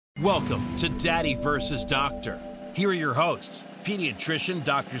Welcome to Daddy vs. Doctor. Here are your hosts, pediatrician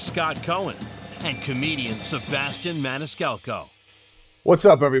Dr. Scott Cohen and comedian Sebastian Maniscalco. What's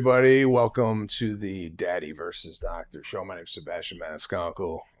up, everybody? Welcome to the Daddy vs. Doctor show. My name is Sebastian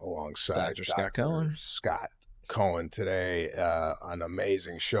Maniscalco alongside Dr. Scott Cohen. Scott Cohen today. An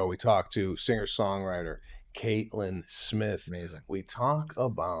amazing show. We talk to singer-songwriter Caitlyn Smith. Amazing. We talk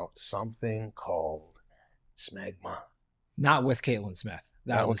about something called smegma. Not with Caitlyn Smith.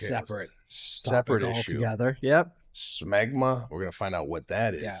 That was a separate issue. Altogether. Yep. Smegma. We're going to find out what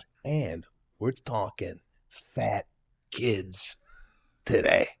that is. Yeah. And we're talking fat kids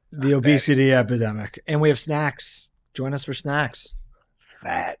today. The obesity epidemic. And we have snacks. Join us for snacks.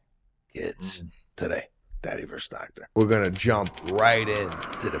 Fat kids today. Daddy vs. Doctor. We're going to jump right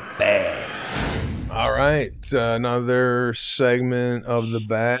into the bag. All right. Another segment of the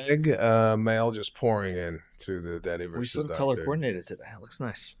bag. Mail just pouring in to the Daddy vs. We sort of Doctor. color coordinated today. It looks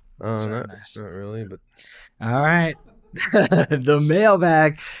nice. Oh, Nice. Not really, but All right. The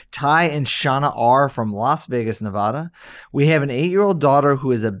mailbag. Ty and Shauna R. from Las Vegas, Nevada. We have an 8-year-old daughter who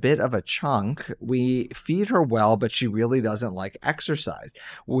is a bit of a chunk. We feed her well, but she really doesn't like exercise.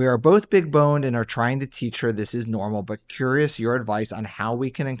 We are both big boned and are trying to teach her this is normal, but curious your advice on how we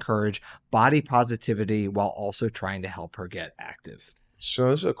can encourage body positivity while also trying to help her get active. so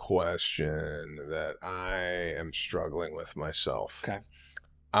there's a question that I am struggling with myself. Okay.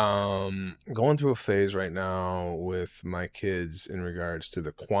 Going through a phase right now with my kids in regards to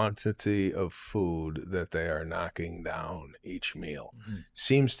the quantity of food that they are knocking down each meal. Mm-hmm.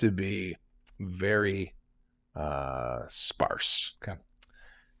 Seems to be very sparse. Okay.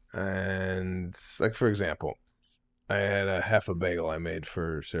 And like, for example, I had a half a bagel I made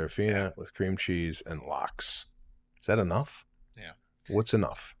for Serafina with cream cheese and lox. Is that enough? Yeah. What's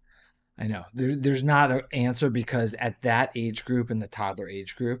enough? I know there's not an answer because at that age group, in the toddler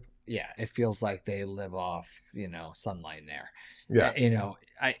age group, yeah, it feels like they live off, sunlight and air. Yeah.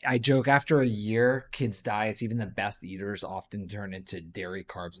 I joke after a year, kids' diets, even the best eaters often turn into dairy,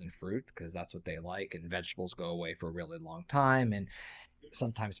 carbs, and fruit because that's what they like. And vegetables go away for a really long time. And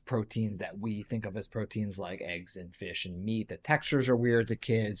sometimes proteins that we think of as proteins like eggs and fish and meat, the textures are weird to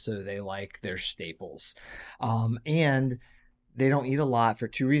kids, so they like their staples. And they don't eat a lot for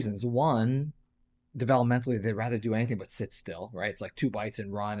two reasons. One, developmentally, they'd rather do anything but sit still, right? It's like 2 bites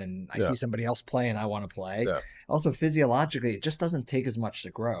and run, and I see somebody else play and I want to play. Yeah. Also, physiologically, it just doesn't take as much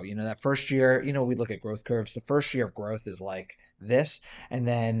to grow. That first year, we look at growth curves. The first year of growth is like this, and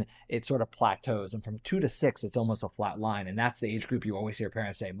then it sort of plateaus. And from 2 to 6, it's almost a flat line. And that's the age group you always hear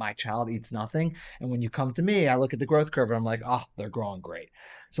parents say, my child eats nothing. And when you come to me, I look at the growth curve and I'm like, oh, they're growing great.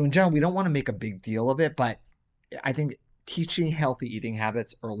 So in general, we don't want to make a big deal of it, but I think teaching healthy eating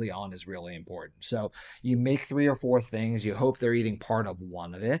habits early on is really important. So you make 3 or 4 things. You hope they're eating part of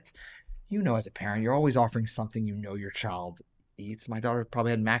one of it. As a parent, you're always offering something your child eats. My daughter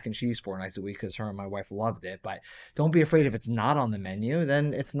probably had mac and cheese 4 nights a week because her and my wife loved it. But don't be afraid if it's not on the menu,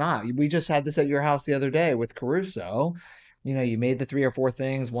 then it's not. We just had this at your house the other day with Caruso. You made the 3 or 4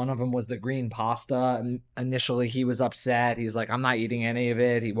 things. One of them was the green pasta. And initially, he was upset. He was like, I'm not eating any of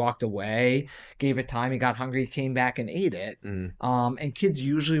it. He walked away, gave it time. He got hungry, came back and ate it. And kids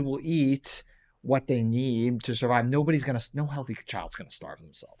usually will eat what they need to survive. No healthy child's going to starve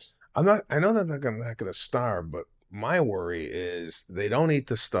themselves. I know that they're not going to starve, but my worry is they don't eat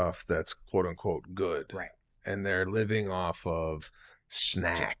the stuff that's quote unquote good. Right. And they're living off of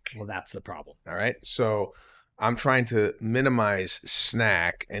snack. Well, that's the problem. All right. So I'm trying to minimize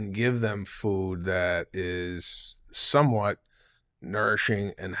snack and give them food that is somewhat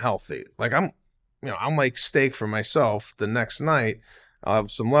nourishing and healthy. Like I'll make steak for myself the next night. I'll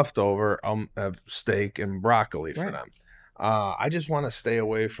have some leftover. I'll have steak and broccoli for them. I just want to stay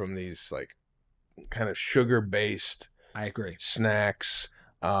away from these like kind of sugar-based I agree. snacks.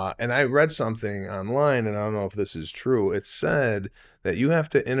 And I read something online, and I don't know if this is true. It said that you have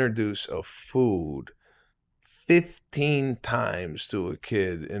to introduce a food 15 times to a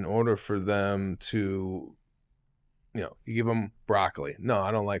kid in order for them to, you give them broccoli. No,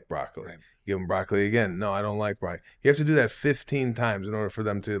 I don't like broccoli. Right. Give them broccoli again. No, I don't like broccoli. You have to do that 15 times in order for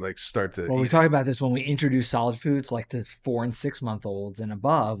them to start to Well, eat. we talk about this when we introduce solid foods like to 4 and 6 month olds and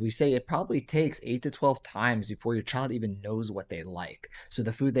above. We say it probably takes 8 to 12 times before your child even knows what they like. So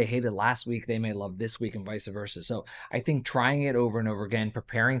the food they hated last week, they may love this week and vice versa. So I think trying it over and over again,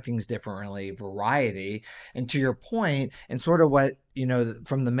 preparing things differently, variety, and to your point, and sort of what,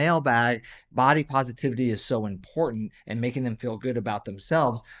 from the mailbag, body positivity is so important and making them feel good about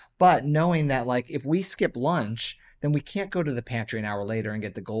themselves. But knowing that if we skip lunch, then we can't go to the pantry an hour later and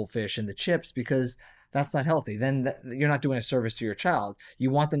get the goldfish and the chips because That's not healthy. Then you're not doing a service to your child.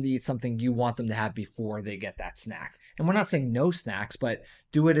 You want them to eat something you want them to have before they get that snack. And we're not saying no snacks, but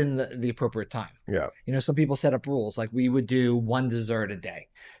do it in the appropriate time. Yeah. Some people set up rules, like we would do one dessert a day.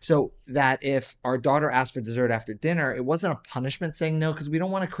 So that if our daughter asked for dessert after dinner, it wasn't a punishment saying no, because you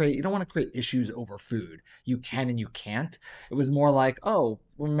don't want to create issues over food. You can and you can't. It was more like, oh,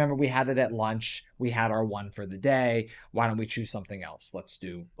 remember we had it at lunch. We had our one for the day. Why don't we choose something else? Let's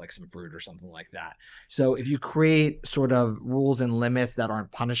do like some fruit or something like that. So if you create sort of rules and limits that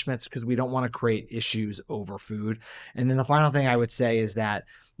aren't punishments, because we don't want to create issues over food. And then the final thing I would say is that,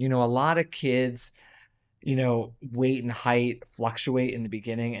 a lot of kids, weight and height fluctuate in the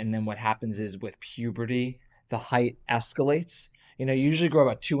beginning. And then what happens is with puberty, the height escalates. You usually grow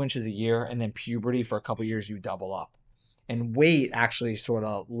about 2 inches a year, and then puberty for a couple of years, you double up. And weight actually sort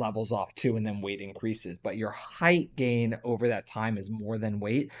of levels off too, and then weight increases. But your height gain over that time is more than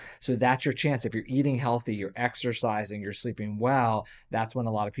weight. So that's your chance. If you're eating healthy, you're exercising, you're sleeping well, that's when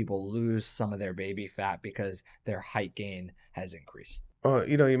a lot of people lose some of their baby fat because their height gain has increased.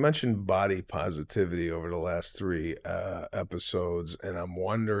 You mentioned body positivity over the last 3 episodes, and I'm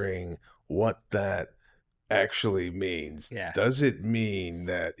wondering what that actually means. Yeah. Does it mean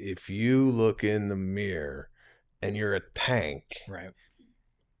that if you look in the mirror and you're a tank, right,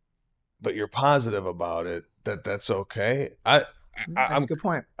 but you're positive about it, that's okay? That's a good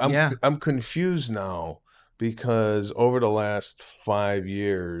point. I'm confused now, because over the last 5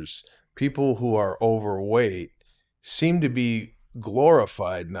 years, people who are overweight seem to be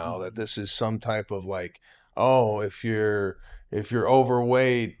glorified now, that this is some type of like, oh, if you're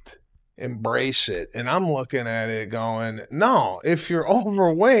overweight, embrace it. And I'm looking at it going, no, if you're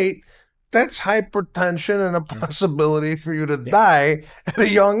overweight, that's hypertension and a possibility for you to die at a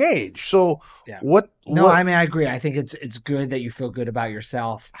young age. So I agree. I think it's good that you feel good about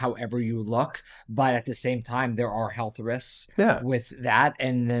yourself however you look, but at the same time, there are health risks with that.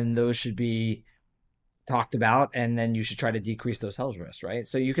 And then those should be talked about, and then you should try to decrease those health risks, right?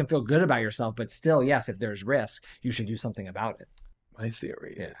 So you can feel good about yourself, but still, yes, if there's risk, you should do something about it. My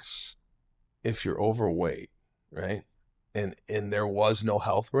theory is, if you're overweight, right, and there was no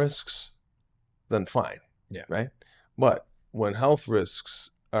health risks, then fine. Yeah. Right. But when health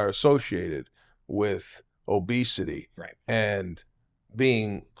risks are associated with obesity, right, and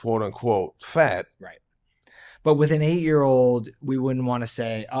being quote unquote fat, right. But with an 8-year-old, we wouldn't want to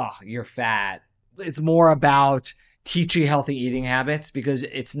say, oh, you're fat. It's more about teaching healthy eating habits, because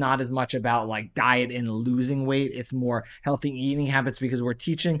it's not as much about like diet and losing weight. It's more healthy eating habits, because we're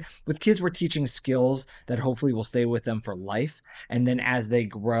teaching skills that hopefully will stay with them for life. And then as they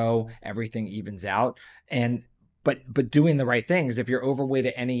grow, everything evens out. But doing the right things, if you're overweight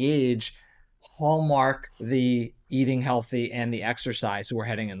at any age, hallmark the eating healthy and the exercise, so we're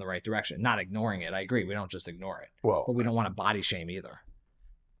heading in the right direction, not ignoring it. I agree. We don't just ignore it. Well, but we don't want to body shame either.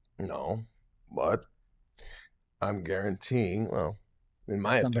 No, but I'm guaranteeing,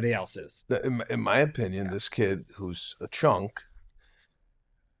 somebody else's. In my opinion, this kid who's a chunk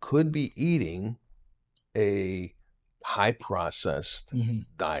could be eating a high processed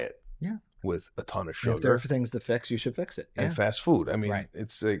diet with a ton of sugar. If there are things to fix, you should fix it. And fast food. I mean,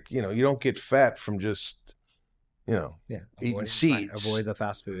 It's like, you don't get fat from just, eating seeds. Avoid the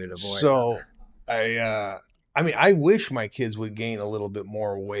fast food. So I wish my kids would gain a little bit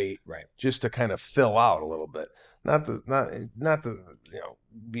more weight, just to kind of fill out a little bit. Not to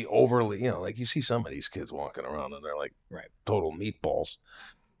be overly, like you see some of these kids walking around and they're like total meatballs.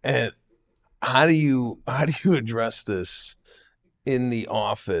 And how do you address this in the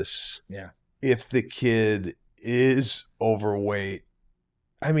office? Yeah. If the kid is overweight,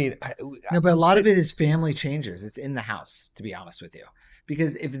 I mean, but a lot of it is family changes. It's in the house, to be honest with you.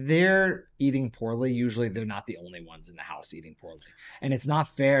 Because if they're eating poorly, usually they're not the only ones in the house eating poorly. And it's not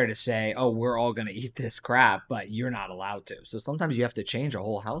fair to say, oh, we're all going to eat this crap, but you're not allowed to. So sometimes you have to change a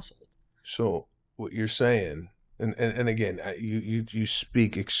whole household. So what you're saying, and again, you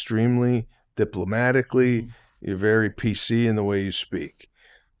speak extremely diplomatically. You're very PC in the way you speak.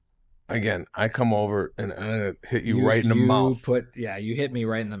 Again, I come over and I hit you right in the mouth. You hit me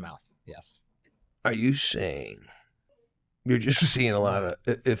right in the mouth. Yes. Are you saying you're just seeing a lot of,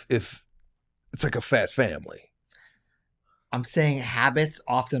 if it's like a fat family? I'm saying habits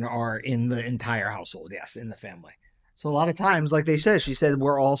often are in the entire household. Yes, in the family. So a lot of times, like she said,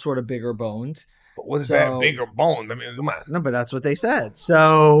 we're all sort of bigger boned. But what is that bigger bone? I mean, come on. No, but that's what they said.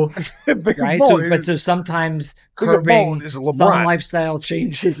 So, bigger bone. So sometimes curbing some lifestyle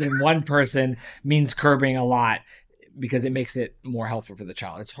changes in one person means curbing a lot, because it makes it more helpful for the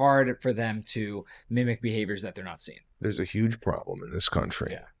child. It's hard for them to mimic behaviors that they're not seeing. There's a huge problem in this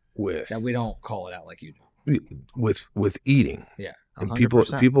country with that we don't call it out like you do. with eating. Yeah,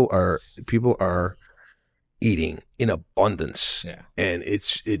 100%. And people are eating in abundance. Yeah, and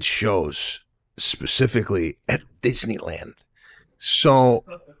it shows specifically at Disneyland. So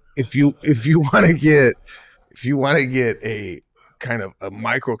if you want to get a kind of a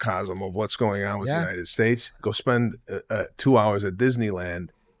microcosm of what's going on with the United States, go spend 2 hours at Disneyland,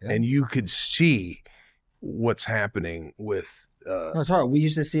 and you could see what's happening with. No, it's hard. We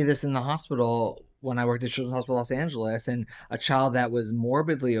used to see this in the hospital when I worked at Children's Hospital Los Angeles, and a child that was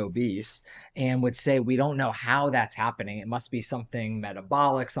morbidly obese and would say, we don't know how that's happening. It must be something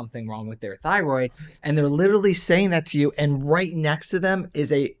metabolic, something wrong with their thyroid. And they're literally saying that to you. And right next to them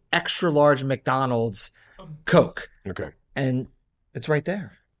is a extra large McDonald's Coke. Okay. And it's right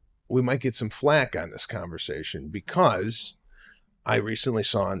there. We might get some flack on this conversation because I recently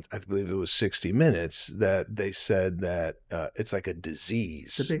saw, I believe it was 60 Minutes, that they said that it's like a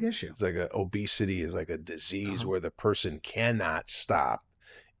disease. It's a big issue. It's like obesity is like a disease where the person cannot stop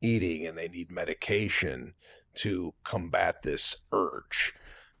eating and they need medication to combat this urge.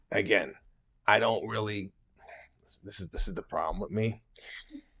 Again, I don't really, this is the problem with me.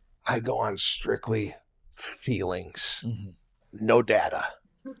 I go on strictly feelings, no data.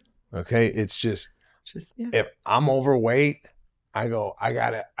 Okay. It's just if I'm overweight, I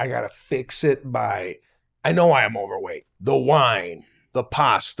gotta fix it by, I know I am overweight. The wine, the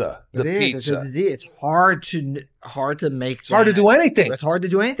pasta, the pizza. It's a disease. It's hard to make. It's hard to do anything. It's hard to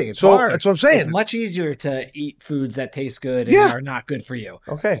do anything. It's so hard. That's what I'm saying. It's much easier to eat foods that taste good and are not good for you.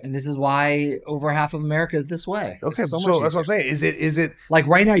 Okay. And this is why over half of America is this way. Okay. So that's what I'm saying. Is it like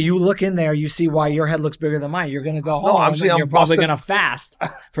right now? You look in there, you see why your head looks bigger than mine. You're gonna go home. I'm probably gonna fast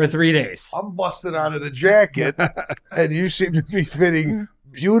for 3 days. I'm busted out of the jacket, and you seem to be fitting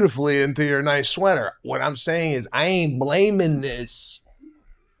beautifully into your nice sweater. What I'm saying is, I ain't blaming this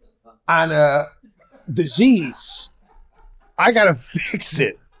on a disease. I gotta fix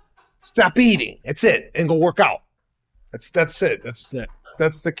it. Stop eating. That's it, and go work out. That's it.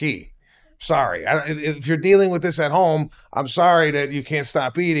 That's the key. Sorry, if you're dealing with this at home, I'm sorry that you can't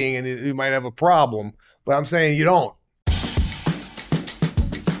stop eating and you might have a problem. But I'm saying you don't.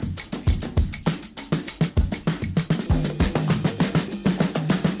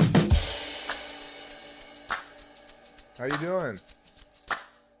 How you doing?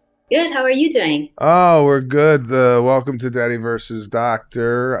 Good. How are you doing? Oh, we're good. Welcome to Daddy versus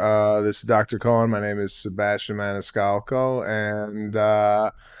Doctor. This is Dr. Cohen. My name is Sebastian Maniscalco, and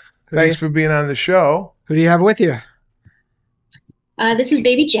thanks for being on the show. Who do you have with you? This is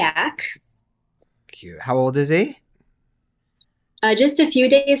baby Jack. Cute. How old is he? Just a few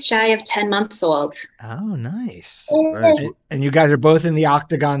days shy of 10 months old. Oh, nice. Nice. And you guys are both in the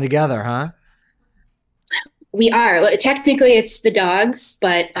octagon together, huh? We are. Well, technically, it's the dogs,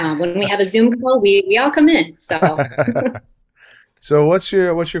 but when we have a Zoom call, we all come in. So, so what's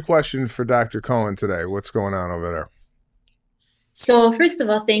your question for Dr. Cohen today? What's going on over there? So first of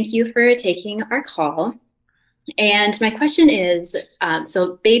all, thank you for taking our call. And my question is,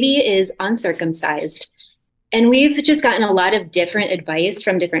 so baby is uncircumcised, and we've just gotten a lot of different advice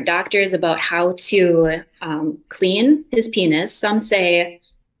from different doctors about how to clean his penis. Some say,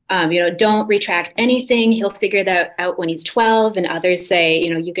 don't retract anything. He'll figure that out when he's 12. And others say,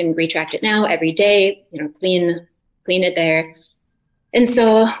 you can retract it now every day, clean it there. And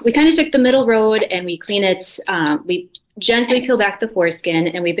so we kind of took the middle road and we clean it. We gently peel back the foreskin,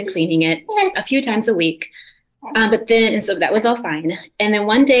 and we've been cleaning it a few times a week. So that was all fine. And then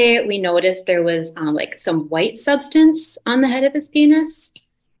one day we noticed there was like some white substance on the head of his penis.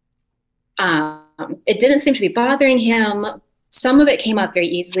 It didn't seem to be bothering him. Some of it came up very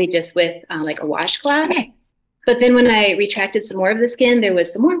easily just with like a washcloth. But then when I retracted some more of the skin, there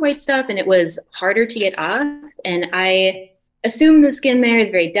was some more white stuff and it was harder to get off. And I assume the skin there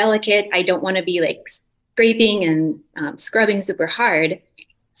is very delicate. I don't want to be like scraping and scrubbing super hard.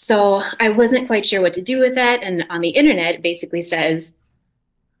 So I wasn't quite sure what to do with that. And on the internet, it basically says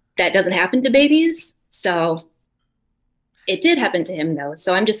that doesn't happen to babies. So it did happen to him though.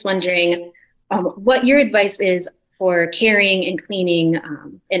 So I'm just wondering what your advice is for caring and cleaning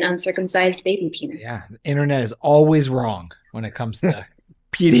an uncircumcised baby penis. Yeah, the internet is always wrong when it comes to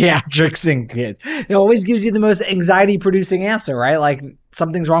pediatrics and kids. It always gives you the most anxiety-producing answer, right? Like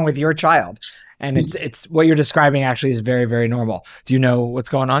something's wrong with your child. And it's what you're describing actually is very, very normal. Do you know what's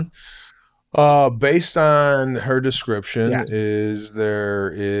going on? Based on her description,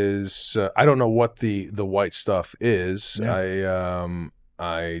 there is I don't know what the white stuff is. Yeah.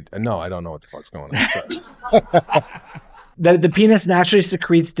 I don't know what the fuck's going on. the penis naturally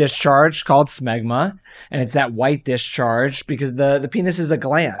secretes discharge called smegma, and it's that white discharge because the penis is a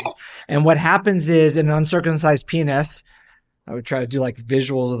gland. And what happens is in an uncircumcised penis, I would try to do like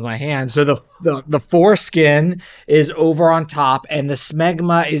visuals with my hand. So the foreskin is over on top and the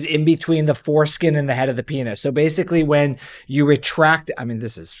smegma is in between the foreskin and the head of the penis. So basically when you retract, I mean,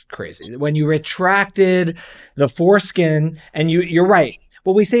 this is crazy. When you retracted the foreskin and you're right.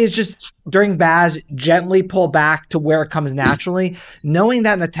 What we say is just during BAS, gently pull back to where it comes naturally, knowing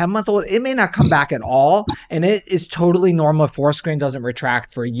that in a 10-month-old, it may not come back at all. And it is totally normal if foreskin doesn't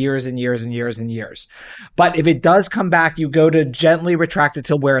retract for years and years and years and years. But if it does come back, you go to gently retract it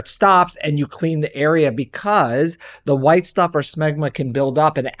till where it stops and you clean the area because the white stuff or smegma can build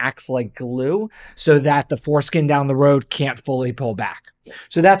up and it acts like glue so that the foreskin down the road can't fully pull back.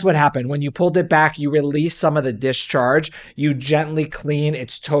 So that's what happened. When you pulled it back, you release some of the discharge. You gently clean.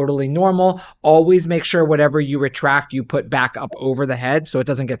 It's totally normal. Always make sure whatever you retract, you put back up over the head so it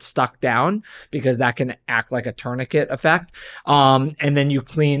doesn't get stuck down because that can act like a tourniquet effect. And then you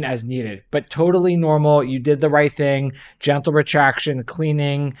clean as needed. But totally normal. You did the right thing. Gentle retraction,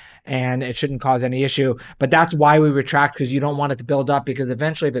 cleaning, and it shouldn't cause any issue. But that's why we retract because you don't want it to build up because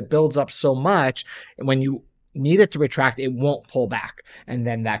eventually if it builds up so much, when you need it to retract, it won't pull back. And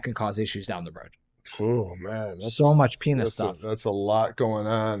then that can cause issues down the road. Oh, man. That's, so much penis stuff. That's a lot going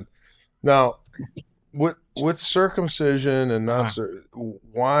on. Now, with circumcision and not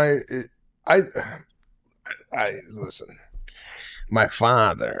I listen, my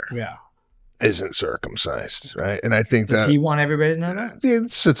father isn't circumcised, right? And I think Does he want everybody to know that? He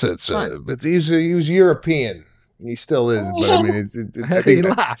was European. He still is, but I mean, I think he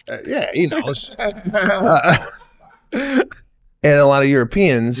laughed. Yeah, he knows. And a lot of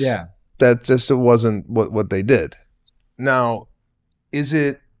Europeans, that just wasn't what they did. Now,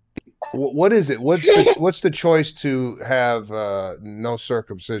 what is it? What's the choice to have no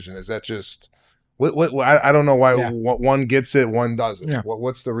circumcision? Is that just I don't know why one gets it, one doesn't. Yeah.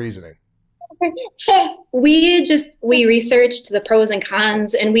 What's the reasoning? We researched the pros and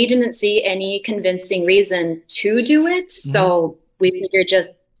cons and we didn't see any convincing reason to do it. So we figured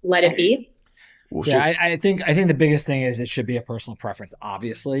just let it be. Yeah, I think the biggest thing is it should be a personal preference.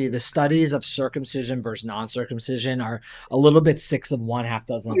 Obviously, the studies of circumcision versus non-circumcision are a little bit 6 of one, half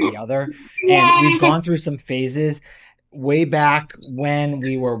dozen of the other. And we've gone through some phases. Way back when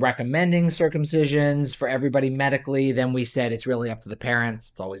we were recommending circumcisions for everybody medically, then we said it's really up to the parents.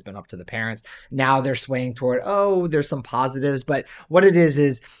 It's always been up to the parents. Now they're swaying toward, there's some positives. But what it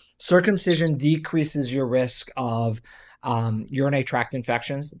is circumcision decreases your risk of urinary tract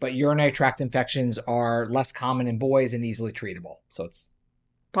infections. But urinary tract infections are less common in boys and easily treatable. So it's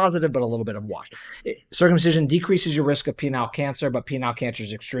positive, but a little bit of wash. Circumcision decreases your risk of penile cancer, but penile cancer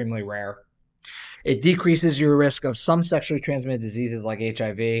is extremely rare. It decreases your risk of some sexually transmitted diseases like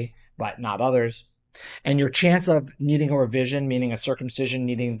HIV, but not others. And your chance of needing a revision, meaning a circumcision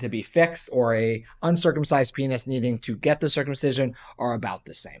needing to be fixed or a uncircumcised penis needing to get the circumcision are about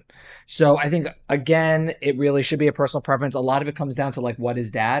the same. So I think, again, it really should be a personal preference. A lot of it comes down to like, what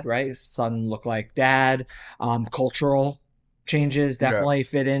is dad, right? Son look like dad, cultural changes definitely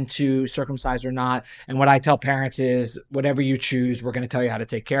fit into circumcised or not. And what I tell parents is whatever you choose, we're going to tell you how to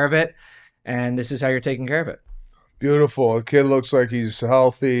take care of it. And this is how you're taking care of it. Beautiful. The kid looks like he's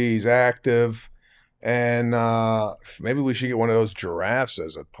healthy. He's active. And maybe we should get one of those giraffes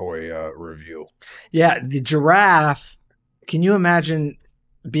as a toy review. Yeah, the giraffe. Can you imagine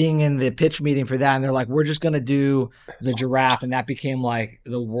being in the pitch meeting for that? And they're like, we're just going to do the giraffe. And that became like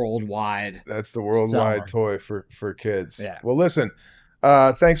the worldwide. That's the worldwide toy for kids. Yeah. Well, listen,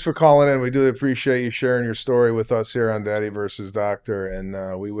 thanks for calling in. We do appreciate you sharing your story with us here on Daddy versus Doctor.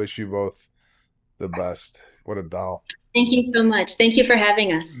 And we wish you both the best. What a doll. Thank you so much. Thank you for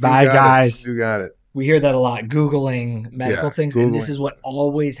having us. Bye, guys. You got it. We hear that a lot, Googling medical things. Googling. And this is what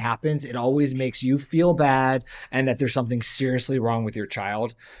always happens. It always makes you feel bad and that there's something seriously wrong with your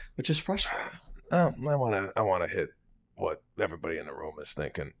child, which is frustrating. I want to hit what everybody in the room is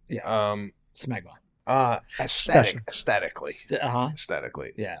thinking. Yeah. Smegma. Aesthetically.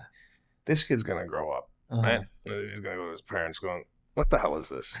 Aesthetically. Yeah. This kid's going to grow up, right? He's going to go to his parents going, what the hell is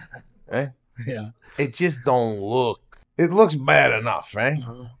this? Right? Yeah. It just don't look. It looks bad enough, right?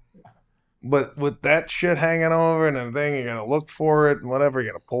 But with that shit hanging over and the thing, you're gonna look for it and whatever.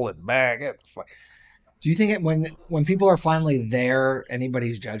 You're gonna pull it back. Do you think when people are finally there,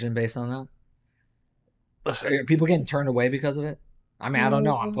 anybody's judging based on that? Listen, are people getting turned away because of it? I mean, I don't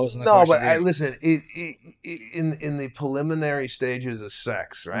know. I'm posing the question. No, but listen. In the preliminary stages of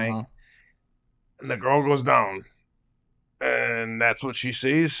sex, right? And the girl goes down, and that's what she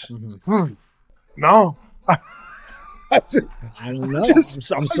sees. No. I don't know.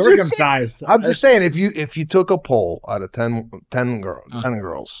 I'm circumcised. I'm just saying, if you took a poll out of 10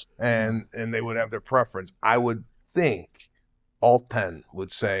 girls, and they would have their preference, I would think all 10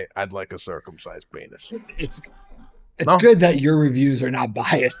 would say, I'd like a circumcised penis. It's good that your reviews are not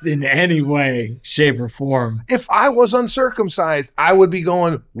biased in any way, shape, or form. If I was uncircumcised, I would be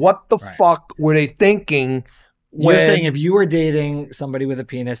going, what the fuck were they thinking? You're saying if you were dating somebody with a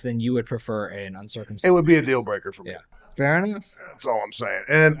penis, then you would prefer an uncircumcised It would be a penis. deal breaker for me. Yeah. Fair enough. That's all I'm saying.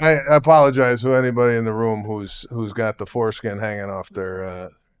 And I apologize to anybody in the room who's got the foreskin hanging off their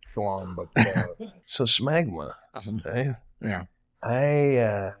schlong. But so smegma, eh? Yeah.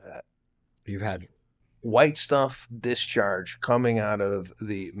 You've had white stuff discharge coming out of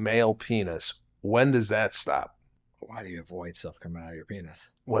the male penis. When does that stop? Why do you have white stuff coming out of your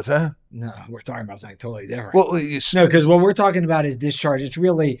penis? What's that? No, we're talking about something totally different. Well, no, because what we're talking about is discharge. It's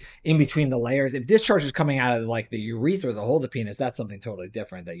really in between the layers. If discharge is coming out of like the urethra, the hole of the penis, that's something totally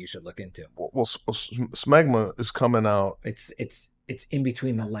different that you should look into. Well, smegma is coming out. It's in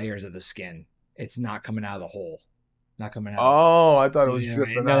between the layers of the skin. It's not coming out of the hole. Not coming out. Oh, I thought it was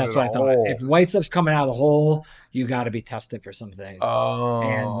dripping out. That's what I thought. If white stuff's coming out of the hole, you got to be tested for some things.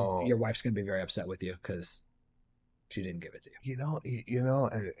 Oh, and your wife's gonna be very upset with you because she didn't give it to you. You know,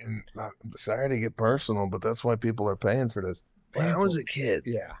 and I'm sorry to get personal, but that's why people are paying for this. When I was a kid,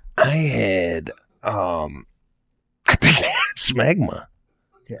 I had I think I had smegma,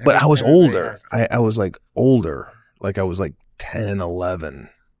 but I was older. I was like older, like I was like 10, 11.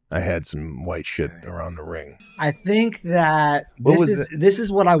 I had some white shit around the ring. I think that this is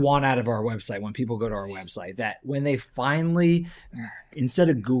what I want out of our website when people go to our website, that when they finally, instead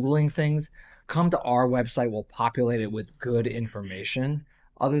of Googling things, come to our website, we'll populate it with good information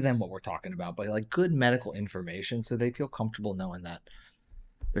other than what we're talking about, but like good medical information so they feel comfortable knowing that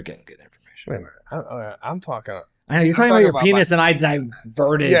they're getting good information. Wait a minute. I'm talking... I know you're talking about your penis, and I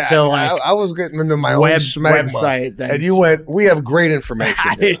diverted to like I was getting into my own website, and you went. We have great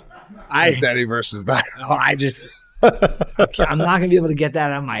information. Daddy versus Dad. I'm not gonna be able to get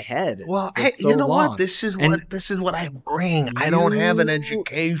that out of my head. Well, you know what? This is what I bring. I don't have an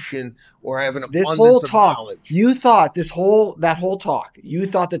education or I have an abundance of knowledge. You thought that whole talk. You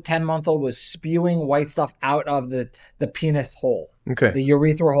thought the 10-month-old was spewing white stuff out of the penis hole. Okay. The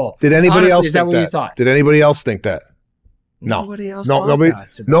urethral hole. Did anybody else think that? What you thought? Did anybody else think that? No. Nobody else.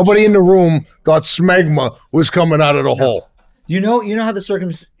 Nobody in the room thought smegma was coming out of the hole. You know how the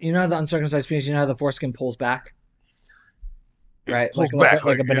uncircumcised penis. You know how the foreskin pulls back. Right, like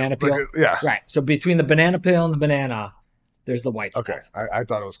a banana peel. Right. So between the banana peel and the banana, there's the white stuff. Okay, I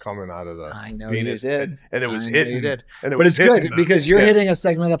thought it was coming out of the I know penis, you did, and it was hitting. You did. But it's good because you're hitting a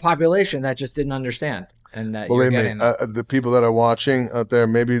segment of the population that just didn't understand, and that believe me, the people that are watching out there,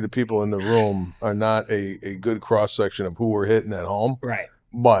 maybe the people in the room are not a good cross section of who we're hitting at home. Right.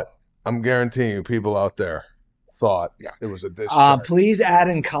 But I'm guaranteeing you, people out there thought it was a discharge. Please add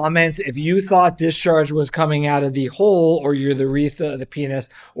in comments if you thought discharge was coming out of the hole or you're the urethra of the penis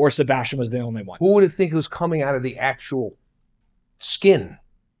or Sebastian was the only one. Who would think it was coming out of the actual skin?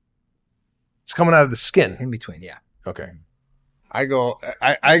 It's coming out of the skin. In between, yeah. Okay. I go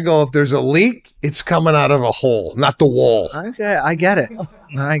if there's a leak, it's coming out of a hole, not the wall. Okay, I get it.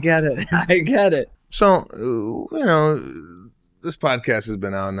 So, this podcast has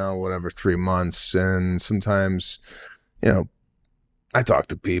been out now, 3 months, and sometimes, I talk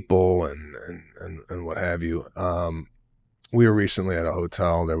to people and what have you. We were recently at a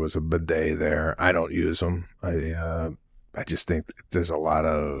hotel. There was a bidet there. I don't use them. I just think there's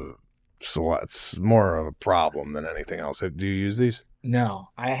it's more of a problem than anything else. Do you use these? No,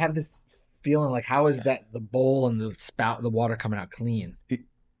 I have this feeling like, how is that the bowl and the spout, the water coming out clean?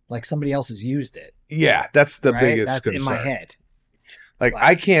 Like somebody else has used it. Yeah, that's the biggest concern. In my head. Like,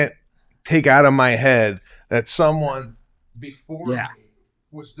 I can't take out of my head that someone before me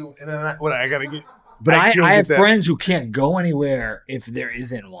was doing, and then I got to get. But I have friends who can't go anywhere if there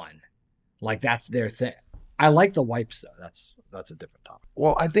isn't one. Like, that's their thing. I like the wipes, though. That's a different topic.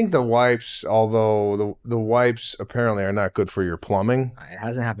 Well, I think the wipes, although the wipes apparently are not good for your plumbing. It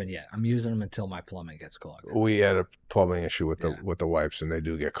hasn't happened yet. I'm using them until my plumbing gets clogged. We had a plumbing issue with the wipes, and they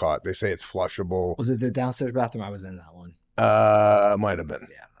do get caught. They say it's flushable. Was it the downstairs bathroom? I was in that one. Might have been.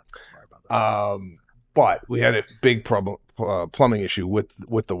 Yeah, sorry about that. But we had a big plumbing issue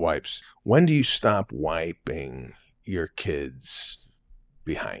with the wipes. When do you stop wiping your kids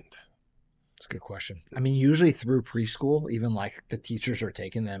behind? That's a good question. I mean, usually through preschool, even like the teachers are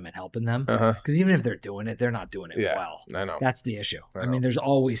taking them and helping them. Because even if they're doing it, they're not doing it well. I know. That's the issue. I mean, there's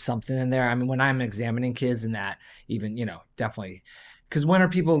always something in there. I mean, when I'm examining kids and that, even, definitely Because when are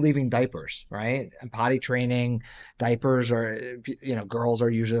people leaving diapers, right? And potty training, diapers are, girls are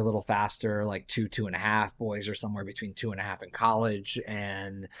usually a little faster, like 2.5. Boys are somewhere between 2.5 in college,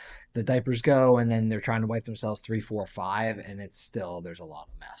 and the diapers go, and then they're trying to wipe themselves 3, 4, 5, and there's a lot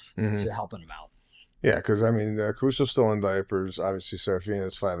of mess. So helping them out. Yeah, because I mean, Caruso's still in diapers. Obviously,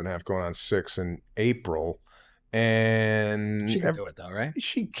 Serafina's 5.5, going on 6 in April. And she can do it though, right?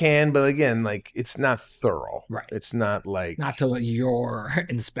 She can, but again, like, it's not thorough. Right. It's not like not to your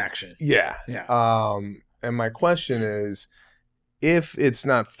inspection. Yeah. And my question is, if it's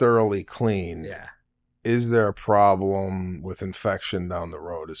not thoroughly cleaned, is there a problem with infection down the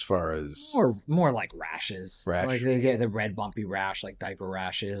road as far as more like rashes? Like they get the red bumpy rash, like diaper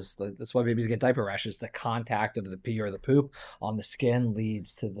rashes. That's why babies get diaper rashes. The contact of the pee or the poop on the skin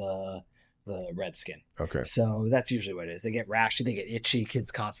leads to the red skin. Okay. So that's usually what it is. They get rashy, they get itchy,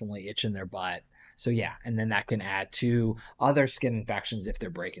 kids constantly itching their butt. So yeah, and then that can add to other skin infections if they're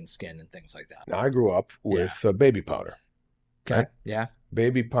breaking skin and things like that. Now, I grew up with baby powder. Okay. Right? Yeah.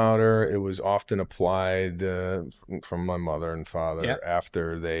 Baby powder, it was often applied from my mother and father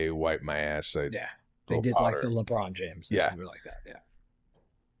after they wiped my ass. They did powder. Like the LeBron James. Yeah. Like that. Yeah.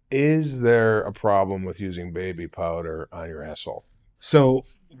 Is there a problem with using baby powder on your asshole? So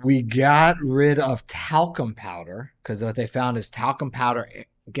we got rid of talcum powder because what they found is talcum powder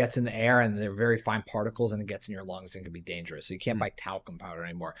gets in the air and they're very fine particles and it gets in your lungs and can be dangerous. So you can't buy talcum powder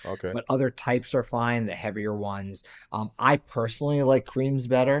anymore. Okay. But other types are fine, the heavier ones. I personally like creams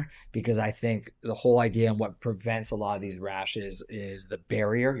better because I think the whole idea and what prevents a lot of these rashes is the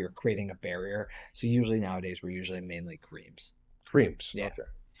barrier. You're creating a barrier. So usually nowadays we're mainly creams. Creams. Yeah. Okay.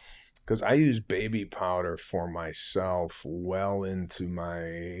 Because I use baby powder for myself well into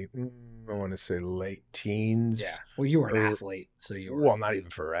my, I want to say late teens. Yeah. Well, you were an athlete, so you were. Well, not even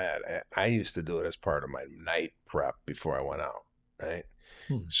for that. I used to do it as part of my night prep before I went out, right?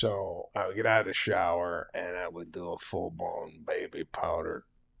 So I would get out of the shower and I would do a full-blown baby powder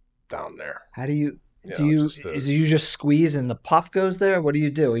down there. How do you... you just squeeze and the puff goes there? What do?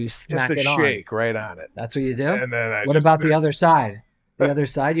 You smack it on? Just a shake right on it. That's what you do? And then what about the other side? The other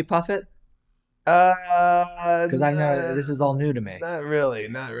side, you puff it? Because I know this is all new to me. Not really.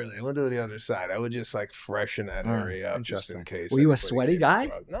 I wouldn't do the other side. I would just like freshen that area up just in case. Were you a sweaty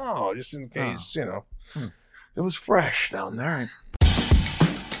guy? No, just in case, it was fresh down there.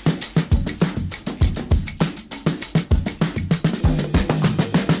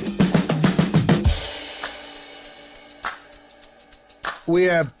 We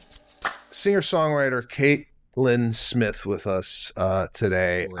have singer-songwriter Caitlyn Smith with us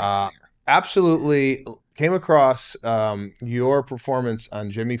today. Absolutely came across your performance on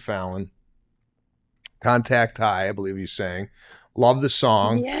Jimmy Fallon, Contact High, I believe you sang. Love the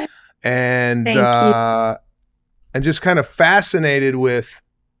song. Yeah. And just kind of fascinated with,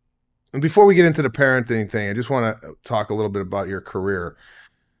 and before we get into the parenting thing, I just want to talk a little bit about your career.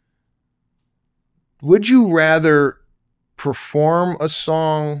 Would you rather perform a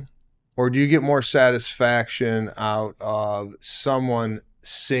song, or do you get more satisfaction out of someone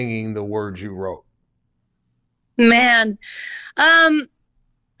singing the words you wrote? Man,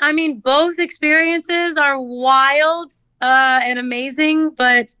 I mean, both experiences are wild and amazing,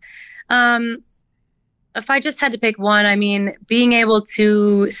 but if I just had to pick one, I mean, being able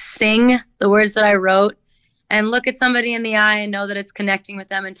to sing the words that I wrote and look at somebody in the eye and know that it's connecting with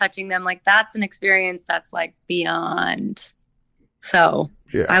them and touching them, like, that's an experience that's like beyond. So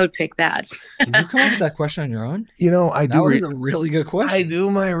yeah. I would pick that. Did you come up with that question on your own? I do. That was a really good question. I do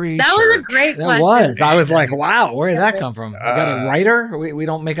my research. That was a great question. That was. I was like, wow, where did that come from? We got a writer? We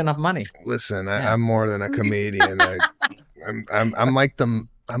don't make enough money. Listen, I'm more than a comedian. I'm like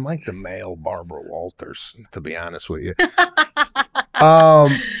the male Barbara Walters, to be honest with you.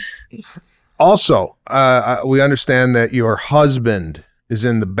 Also, we understand that your husband is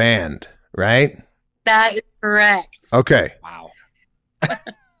in the band, right? That is correct. Okay. Wow.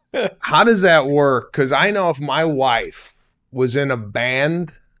 How does that work? Because I know if my wife was in a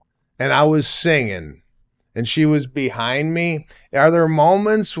band and I was singing and she was behind me, are there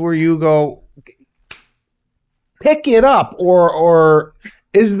moments where you go, pick it up? Or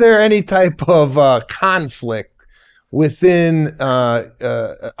is there any type of conflict within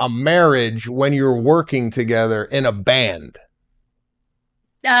a marriage when you're working together in a band?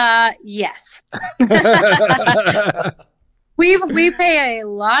 Yes. We pay a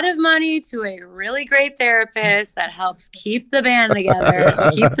lot of money to a really great therapist that helps keep the band together,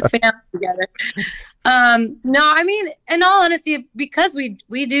 keep the family together. No, I mean, in all honesty, because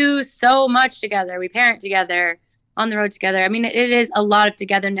we do so much together, we parent together, on the road together. I mean, it is a lot of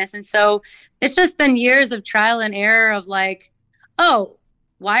togetherness. And so it's just been years of trial and error of like, oh,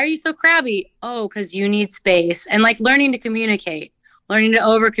 why are you so crabby? Oh, because you need space. And like learning to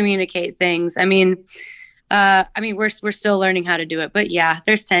over communicate things. We're still learning how to do it, but yeah,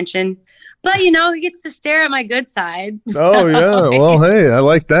 there's tension. But he gets to stare at my good side. Oh yeah. Well, hey, I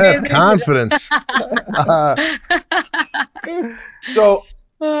like that confidence. So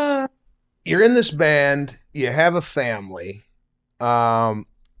you're in this band, you have a family.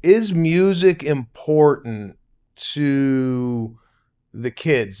 Is music important to the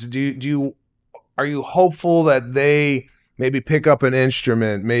kids? Are you hopeful that they maybe pick up an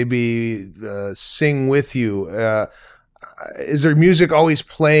instrument, maybe sing with you? Is there music always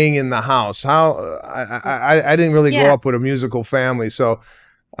playing in the house? How I didn't really grow up with a musical family, so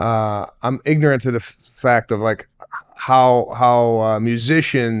I'm ignorant to the fact of like how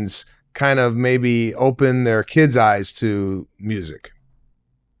musicians kind of maybe open their kids' eyes to music.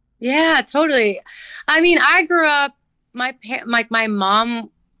 Yeah, totally. I grew up, my mom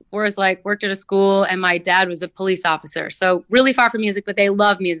was like worked at a school and my dad was a police officer. So really far from music, but they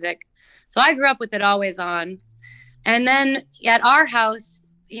love music. So I grew up with it always on. And then at our house,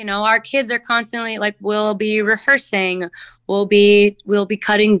 our kids are constantly like, we'll be rehearsing, we'll be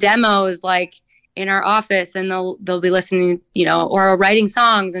cutting demos like in our office, and they'll be listening, or writing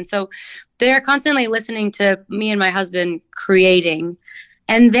songs. And so they're constantly listening to me and my husband creating,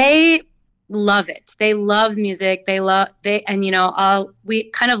 and they love it. They love music. We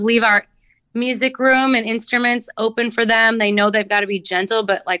kind of leave our music room and instruments open for them. They know they've got to be gentle,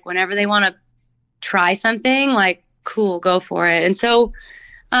 but like whenever they want to try something, like, cool, go for it. And so,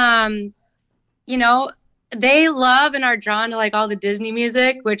 they love and are drawn to like all the Disney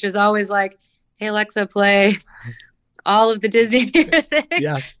music, which is always like, hey, Alexa, play all of the Disney music.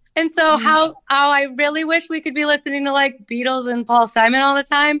 Yes. And so how I really wish we could be listening to like Beatles and Paul Simon all the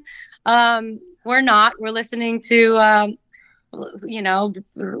time. We're not. We're listening to,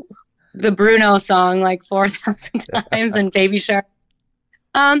 the Bruno song like 4,000 times and Baby Shark.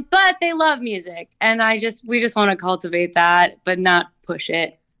 But they love music, and we just want to cultivate that, but not push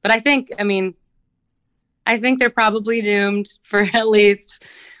it. But I think they're probably doomed for at least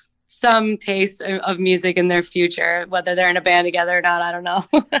some taste of music in their future, whether they're in a band together or not. I don't know.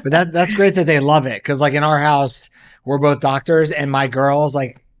 But that's great that they love it. Cause like in our house, we're both doctors, and my girls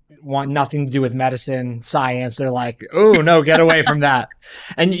like want nothing to do with medicine, science. They're like, oh no, get away from that.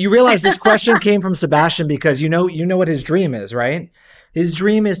 And you realize this question came from Sebastian because you know what his dream is, right? His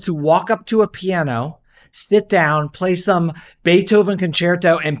dream is to walk up to a piano, sit down, play some Beethoven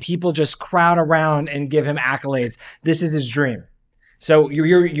concerto, and people just crowd around and give him accolades. This is his dream. So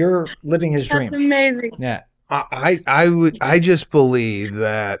you're living his dream. That's amazing. Yeah. I just believe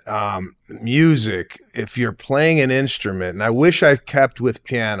that music, if you're playing an instrument, and I wish I kept with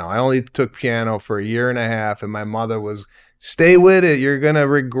piano. I only took piano for a year and a half, and my mother was, stay with it. You're gonna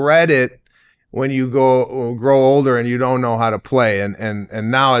regret it when you grow older and you don't know how to play. And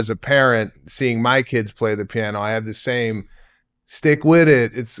now as a parent, seeing my kids play the piano, I have the same, stick with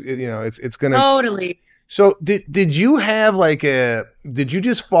it. It's gonna totally. So did you have did you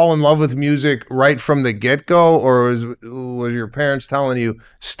just fall in love with music right from the get-go, or was your parents telling you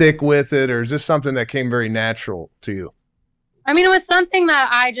stick with it, or is this something that came very natural to you? It was something that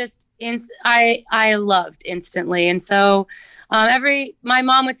I loved instantly. And so my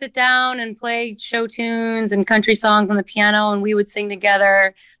mom would sit down and play show tunes and country songs on the piano, and we would sing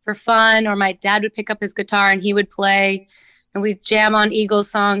together for fun, or my dad would pick up his guitar and he would play, and we'd jam on Eagles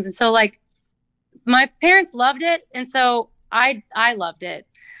songs. And so like my parents loved it, and so I loved it.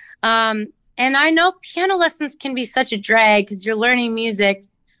 And I know piano lessons can be such a drag because you're learning music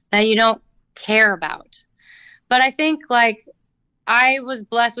that you don't care about. But I think like I was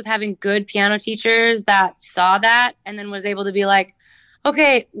blessed with having good piano teachers that saw that and then was able to be like,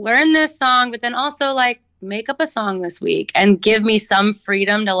 okay, learn this song, but then also like make up a song this week and give me some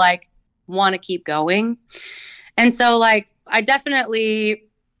freedom to like want to keep going. And so like I definitely,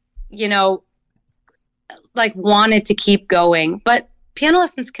 like wanted to keep going, but piano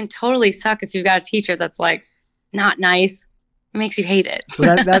lessons can totally suck if you've got a teacher that's like not nice. It makes you hate it.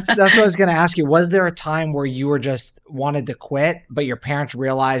 Well, that's what I was going to ask you. Was there a time where you were just wanted to quit, but your parents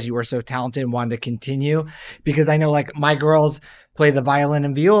realized you were so talented and wanted to continue? Because I know like my girls play the violin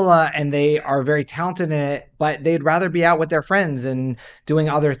and viola and they are very talented in it, but they'd rather be out with their friends and doing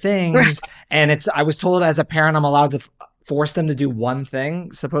other things. Right. And I was told as a parent, I'm allowed to force them to do one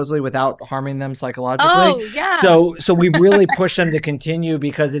thing, supposedly without harming them psychologically. Oh, yeah. So we really push them to continue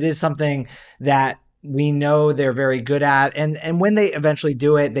because it is something that we know they're very good at. And when they eventually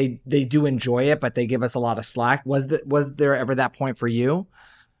do it, they do enjoy it, but they give us a lot of slack. Was there ever that point for you?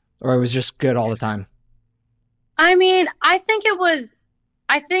 Or it was just good all the time? I mean, I think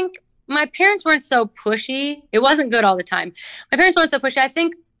my parents weren't so pushy. It wasn't good all the time. My parents weren't so pushy. I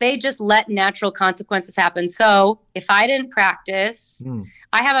think they just let natural consequences happen. So if I didn't practice,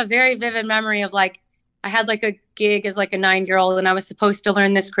 I have a very vivid memory of like, I had like a gig as like a 9-year-old and I was supposed to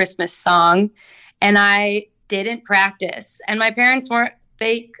learn this Christmas song and I didn't practice. And my parents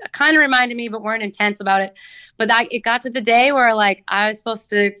they kind of reminded me, but weren't intense about it. But it got to the day where like I was supposed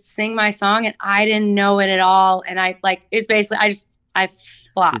to sing my song and I didn't know it at all. And it's basically, I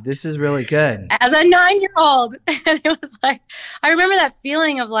flopped. This is really good. As a 9-year-old. And it was like, I remember that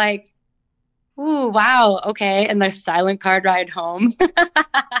feeling of like, ooh, wow, okay. And the silent card ride home.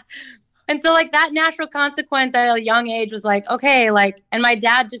 And so like that natural consequence at a young age was like, okay, like, and my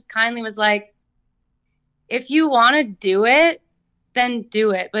dad just kindly was like, if you want to do it, then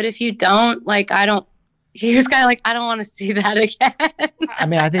do it. But if you don't, like, he was kind of like, I don't want to see that again. I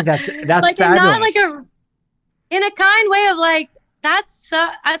mean, I think that's like, fabulous. Not like in a kind way of like, that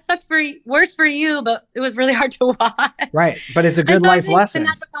sucks worse for you, but it was really hard to watch. Right. But it's a good life lesson.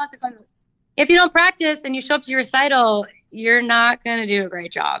 If you don't practice and you show up to your recital, you're not going to do a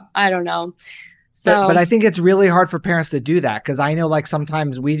great job. I don't know. So, but I think it's really hard for parents to do that. Cause I know like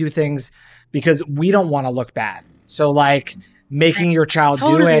sometimes we do things because we don't want to look bad. So like making your child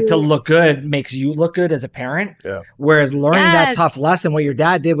do it to look good makes you look good as a parent. Yeah. Whereas learning that tough lesson, what your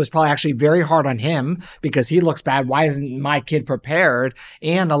dad did was probably actually very hard on him because he looks bad. Why isn't my kid prepared?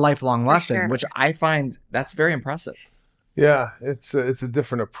 And a lifelong lesson, which I find that's very impressive. Yeah, it's a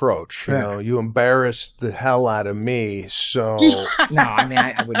different approach. You know, you embarrassed the hell out of me. So no, I mean,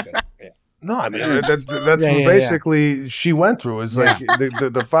 I wouldn't go. Yeah. No, I mean that's what basically she went through. It's like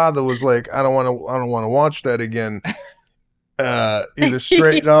the father was like, I don't want to watch that again. Either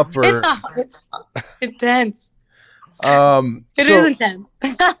straighten up or it's intense. It is intense.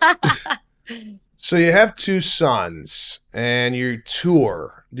 So you have 2 sons and you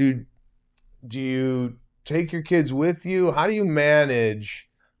tour. Do you take your kids with you? How do you manage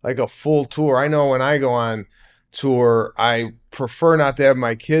like a full tour? I know when I go on tour, I prefer not to have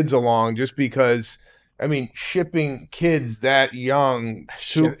my kids along just because, I mean, shipping kids that young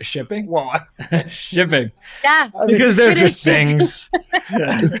to shipping? Well, shipping. Yeah. Because they're just things.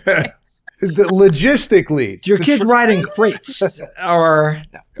 Logistically. Your kids riding crates or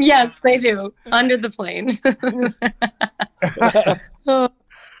yes, they do. Under the plane.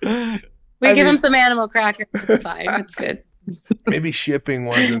 We give them some animal crackers. It's fine. It's good. Maybe shipping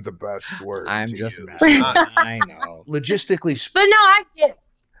wasn't the best word. I'm just I know. Logistically. But no,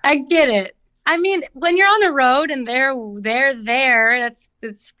 I get it. I mean, when you're on the road and they're there,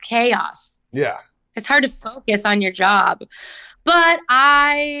 it's chaos. Yeah. It's hard to focus on your job. But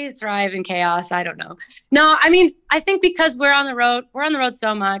I thrive in chaos. I don't know. No, I mean, I think because we're on the road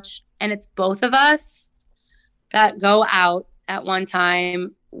so much and it's both of us that go out at one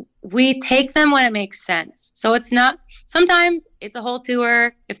time. We take them when it makes sense. So sometimes it's a whole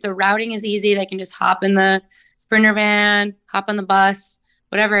tour. If the routing is easy, they can just hop in the Sprinter van, hop on the bus,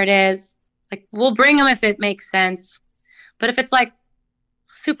 whatever it is. Like we'll bring them if it makes sense. But if it's like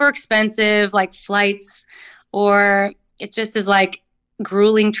super expensive, like flights, or it just is like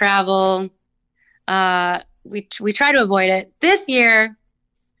grueling travel, we try to avoid it. This year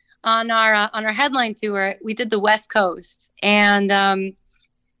on our headline tour, we did the West Coast, and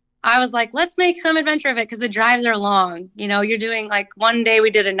I was like, let's make some adventure of it because the drives are long. You know, you're doing like one day we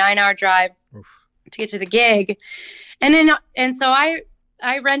did a 9-hour drive to get to the gig. And so I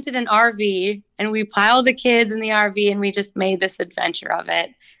rented an RV and we piled the kids in the RV and we just made this adventure of it.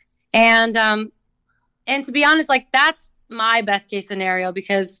 And to be honest, like that's my best case scenario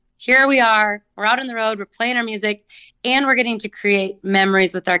because here we are, we're out on the road, we're playing our music and we're getting to create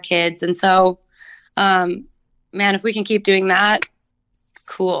memories with our kids. And so, man, if we can keep doing that,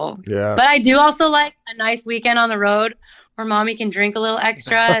 cool. Yeah. But I do also like a nice weekend on the road where mommy can drink a little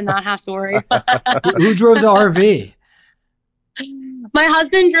extra and not have to worry. Who drove the RV? My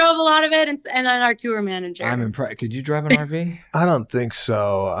husband drove a lot of it and then our tour manager. I'm impressed. Could you drive an RV? I don't think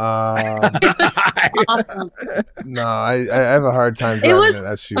so. Awesome. No, I have a hard time driving an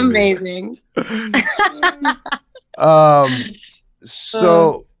SUV. Amazing.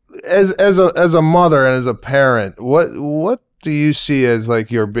 So as a mother and as a parent, what do you see as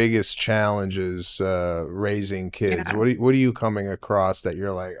like your biggest challenges raising kids? Yeah. What are you coming across that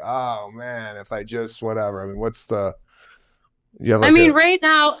you're like, oh man, if I just whatever? I mean, what's the? You have like right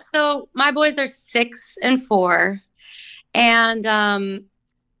now, so my boys are 6 and 4, and I'm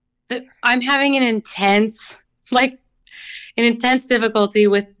having an intense difficulty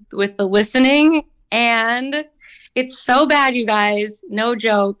with the listening, and it's so bad, you guys. No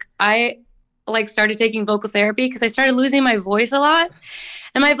joke. like started taking vocal therapy because I started losing my voice a lot.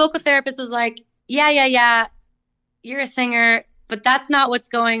 And my vocal therapist was like, yeah, you're a singer, but that's not what's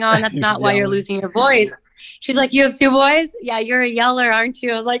going on. That's not why you're losing your voice. She's like, you have 2 boys? Yeah, you're a yeller, aren't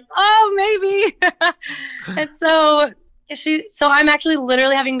you? I was like, oh, maybe. And so I'm actually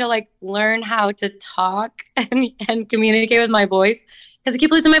literally having to like learn how to talk and communicate with my voice because I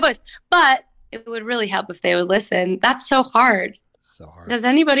keep losing my voice. But it would really help if they would listen. That's so hard. So hard. Does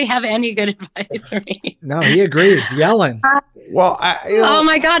anybody have any good advice for me? No, he agrees. Yelling. Well, oh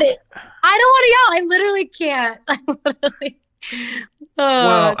my God. I don't want to yell. I literally can't. I literally.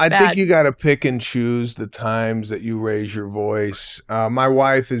 Well, I think you got to pick and choose the times that you raise your voice. My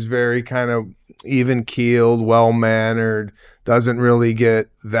wife is very kind of even keeled, well mannered, doesn't really get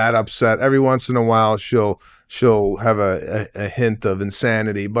that upset. Every once in a while, she'll have a hint of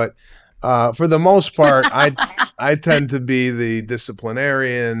insanity, but for the most part, I tend to be the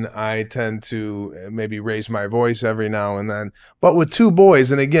disciplinarian. I tend to maybe raise my voice every now and then. But with 2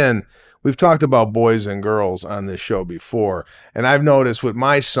 boys, and again, we've talked about boys and girls on this show before, and I've noticed with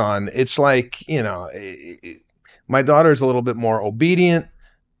my son, it's like, my daughter's a little bit more obedient,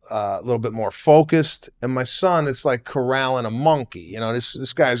 a little bit more focused, and my son, it's like corralling a monkey.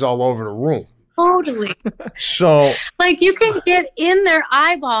 This guy's all over the room. Totally. So, like, you can get in their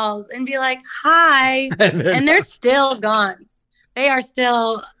eyeballs and be like, hi, and they're still gone. They are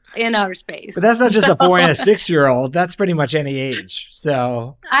still in outer space. But that's not just a 4 and a 6-year-old. That's pretty much any age.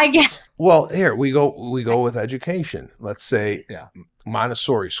 So I guess. Well, here we go with education. Let's say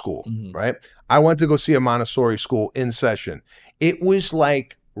Montessori school, right? I went to go see a Montessori school in session. It was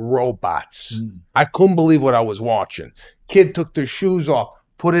like robots. I couldn't believe what I was watching. Kid took their shoes off,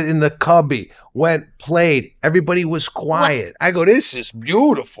 put it in the cubby, played. Everybody was quiet. I go, this is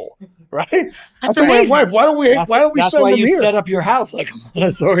beautiful, right? I told my wife, why don't we send them here? That's why you set up your house like a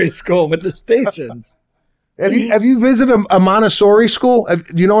Montessori school with the stations. Have you visited a Montessori school?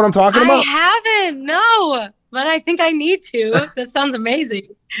 Do you know what I'm talking about? I haven't, no, but I think I need to. That sounds amazing.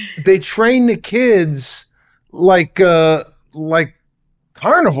 They train the kids like carnival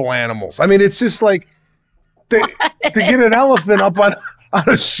animals. I mean, it's just like to get an elephant up on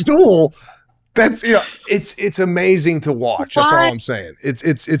a stool. That's it's amazing to watch. That's all I'm saying.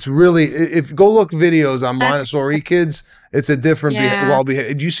 It's really, if go look videos on Montessori kids, it's a different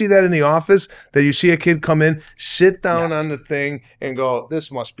behavior. Do you see that in the office? That you see a kid come in, sit down on the thing, and go,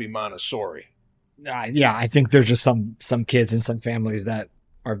 "This must be Montessori." I think there's just some kids and some families that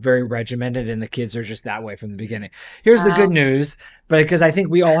are very regimented, and the kids are just that way from the beginning. Here's the good news, but because I think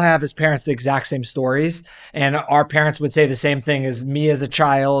we all have as parents the exact same stories, and our parents would say the same thing as me as a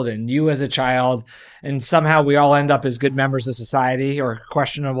child and you as a child, and somehow we all end up as good members of society or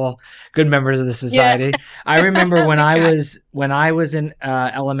questionable good members of the society. Yeah. I remember when I was in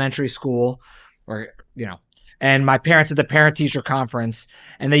elementary school, and my parents at the parent-teacher conference,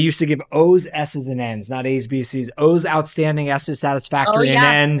 and they used to give O's, S's, and N's, not A's, B's, C's. O's outstanding, S's satisfactory,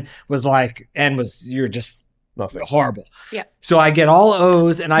 and N was you're just nothing horrible. Yeah. So I get all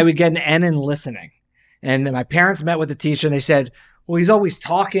O's, and I would get an N in listening. And then my parents met with the teacher, and they said, "Well, he's always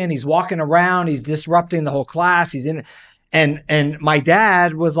talking, he's walking around, he's disrupting the whole class, he's in." And my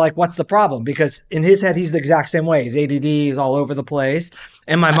dad was like, "What's the problem?" Because in his head, he's the exact same way. He's ADD, he's all over the place.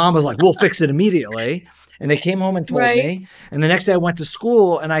 And my mom was like, "We'll fix it immediately." And they came home and told me. And the next day I went to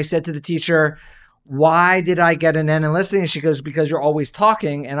school and I said to the teacher, "Why did I get an N in listening?" And she goes, "Because you're always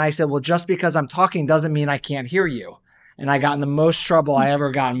talking." And I said, "Well, just because I'm talking doesn't mean I can't hear you." And I got in the most trouble I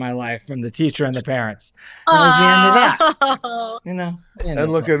ever got in my life from the teacher and the parents. And that was the end of that.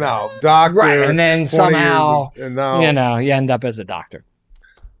 And look at now, doctor. Right. And then somehow, you end up as a doctor.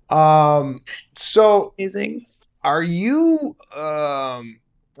 So amazing. Are you,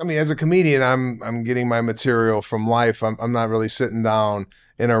 as a comedian, I'm getting my material from life. I'm not really sitting down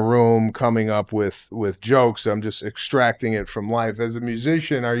in a room coming up with jokes. I'm just extracting it from life. As a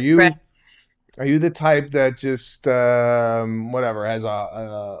musician, are you the type that just has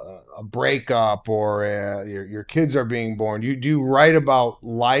a breakup or your kids are being born? Do you write about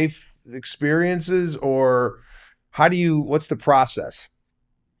life experiences, or what's the process?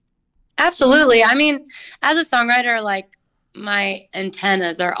 Absolutely. I mean, as a songwriter, like, my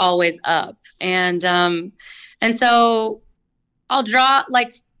antennas are always up, and so I'll draw,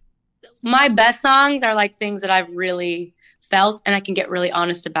 like, my best songs are like things that I've really felt and I can get really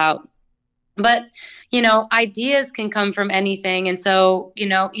honest about. But ideas can come from anything, and so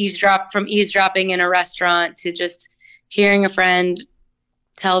eavesdropping in a restaurant to just hearing a friend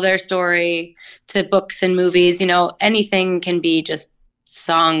tell their story to books and movies, anything can be just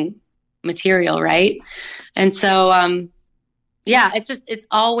song material, right? And so yeah, it's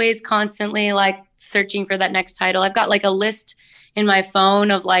always constantly like searching for that next title. I've got like a list in my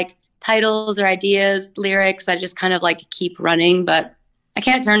phone of like titles or ideas, lyrics. I just kind of like keep running, but I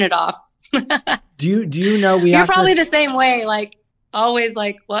can't turn it off. Do you know You're probably the same way, like always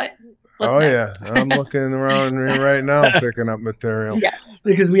like, what? What's next? Yeah. I'm looking around here right now picking up material. Yeah.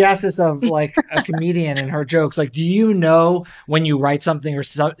 Because we asked this of like a comedian and her jokes. Like, do you know when you write something or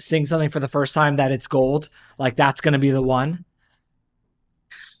sing something for the first time that it's gold? Like that's going to be the one?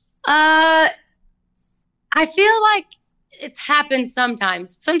 I feel like it's happened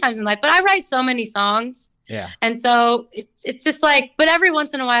sometimes in life, but I write so many songs. Yeah. And so it's just like, but every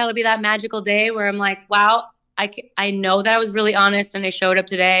once in a while it'll be that magical day where I'm like, wow, I know that I was really honest and I showed up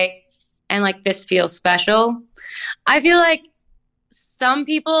today and like, this feels special. I feel like some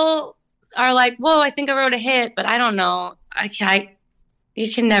people are like, whoa, I think I wrote a hit, but I don't know.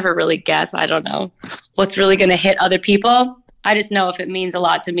 You can never really guess. I don't know what's really going to hit other people. I just know if it means a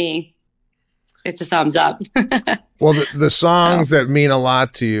lot to me, it's a thumbs up. Well, the songs that mean a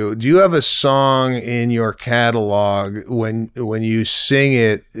lot to you, do you have a song in your catalog when you sing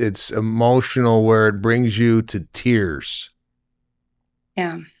it, it's emotional where it brings you to tears?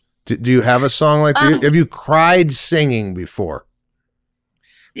 Yeah. Do you have a song like that? Have you cried singing before?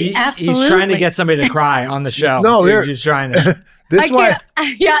 Absolutely. He's trying to get somebody to cry on the show. No, he's trying to.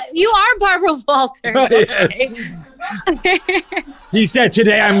 Yeah, you are Barbara Walters. Okay? He said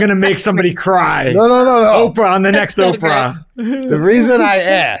today I'm going to make somebody cry. No. Oprah on the next so Oprah. The reason I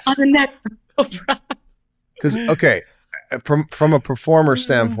asked. On the next Oprah. Because, okay, from a performer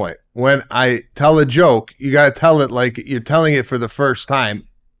standpoint, when I tell a joke, you got to tell it like you're telling it for the first time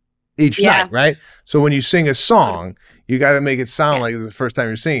each night, right? So when you sing a song, you got to make it sound like the first time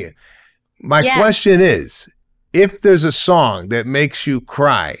you're singing it. My question is, if there's a song that makes you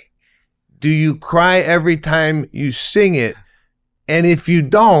cry, do you cry every time you sing it? And if you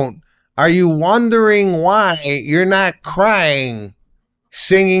don't, are you wondering why you're not crying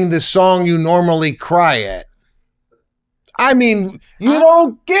singing the song you normally cry at? I mean, you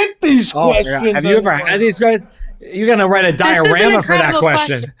don't get these questions. Yeah. Have you ever had these guys? You're going to write a diorama for that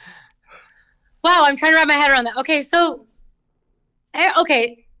question. Wow, I'm trying to wrap my head around that. Okay, so,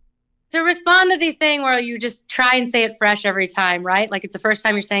 to respond to the thing where you just try and say it fresh every time, right? Like it's the first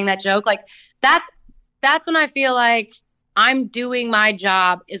time you're saying that joke. Like that's when I feel like I'm doing my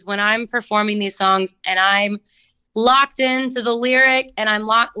job, is when I'm performing these songs and I'm locked into the lyric and I'm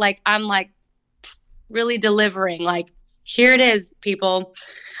really delivering. Like, here it is, people.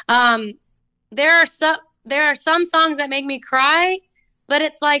 There are some songs that make me cry, but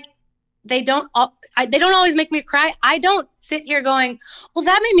it's like they don't always make me cry. I don't sit here going, well,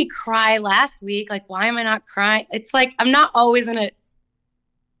 that made me cry last week. Like, why am I not crying? It's like, I'm not always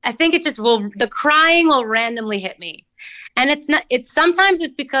I think it just the crying will randomly hit me. And sometimes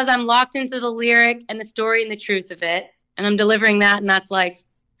it's because I'm locked into the lyric and the story and the truth of it. And I'm delivering that. And that's like,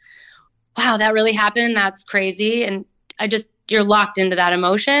 wow, that really happened. That's crazy. And you're locked into that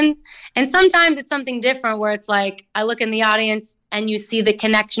emotion. And sometimes it's something different where it's like, I look in the audience and you see the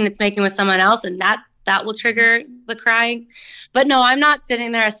connection it's making with someone else, and that will trigger the crying. But no, I'm not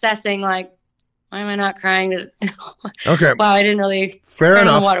sitting there assessing like, why am I not crying? Okay. Wow, I didn't really Fair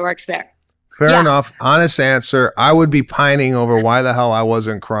enough. know what works there. Fair enough. Honest answer. I would be pining over why the hell I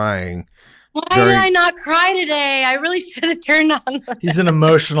wasn't crying. Why did I not cry today? I really should have turned on. He's an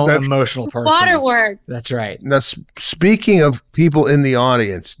emotional person. Waterworks. That's right. Now, speaking of people in the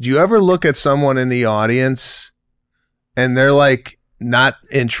audience, do you ever look at someone in the audience and they're like not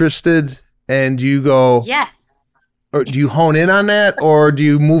interested, and you go, yes? Or do you hone in on that, or do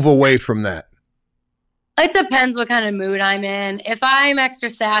you move away from that? It depends what kind of mood I'm in. If I'm extra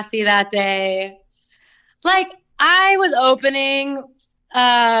sassy that day, like I was opening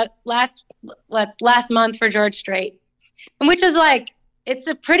last month for George Strait, and which is like, it's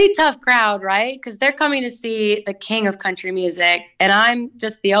a pretty tough crowd, right? Because they're coming to see the king of country music, and I'm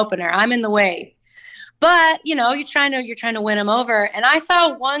just the opener. I'm in the way, but you know, you're trying to win him over. And I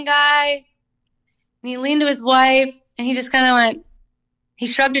saw one guy, and he leaned to his wife, and he just kind of went. He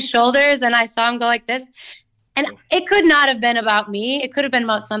shrugged his shoulders, and I saw him go like this. And it could not have been about me. It could have been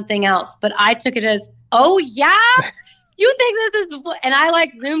about something else. But I took it as, oh, yeah? You think this is... And I,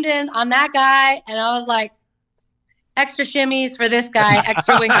 like, zoomed in on that guy, and I was like, extra shimmies for this guy,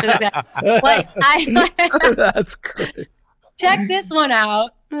 extra wings for this guy. That's great. Check this one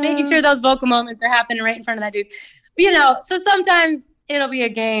out, making sure those vocal moments are happening right in front of that dude. But, you know, so sometimes it'll be a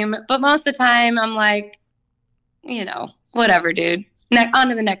game. But most of the time, I'm like, you know, whatever, dude. On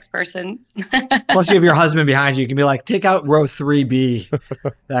to the next person. Plus, you have your husband behind you. You can be like, take out row 3B,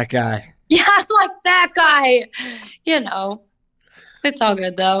 that guy. Yeah, I'm like, that guy, you know. It's all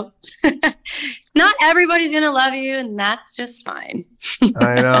good though. Not everybody's gonna love you, and that's just fine.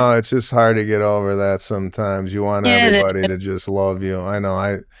 I know, it's just hard to get over that sometimes. You want Yeah, it everybody is. to just love you. I know,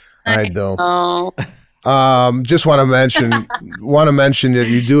 I do. Oh, Just want to mention that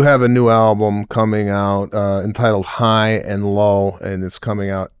you do have a new album coming out entitled High and Low, and it's coming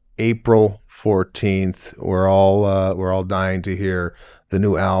out April 14th. We're all dying to hear the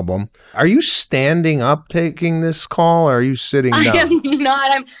new album. Are you standing up taking this call, or are you sitting down? I am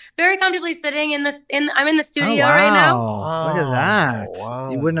not. I'm very comfortably sitting I'm in the studio right now. Look at that.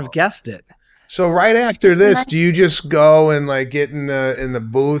 Wow. You wouldn't have guessed it. So right after this, do you just go and like get in the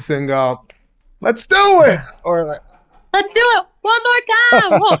booth and go, let's do it? Or like, Let's do it one more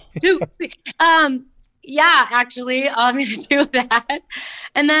time. 1, 2, 3. Yeah, actually, I'm going to do that.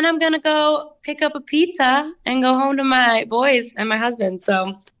 And then I'm going to go pick up a pizza and go home to my boys and my husband. So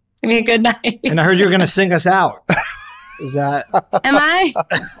it's going to be a good night. And I heard you were going to sing us out. Is that? Am I?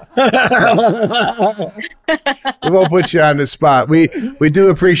 we won't put you on the spot. We do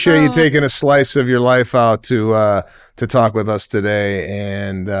appreciate you taking a slice of your life out to talk with us today,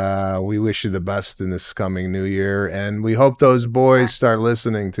 and we wish you the best in this coming new year. And we hope those boys start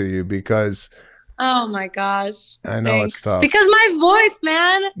listening to you, because Oh my gosh. I know Thanks. it's tough. Because my voice,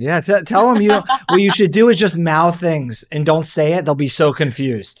 man. Yeah, tell them what you should do is just mouth things and don't say it. They'll be so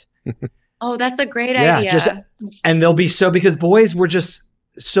confused. Oh, that's a great Yeah, idea. and they'll be so, because boys were just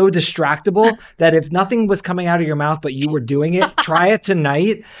so distractible that if nothing was coming out of your mouth but you were doing it, try it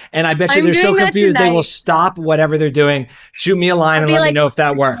tonight. And I bet you I'm they're so doing that confused they will tonight. stop whatever they're doing. Shoot me a line I'll and be let me like, know if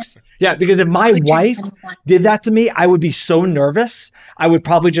that works. Yeah, because if my wife did that to me, I would be so nervous. I would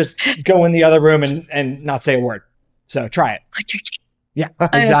probably just go in the other room and not say a word. So try it. Yeah,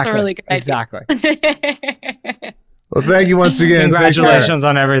 exactly. That's a really good idea. Exactly. Well, thank you once again. Congratulations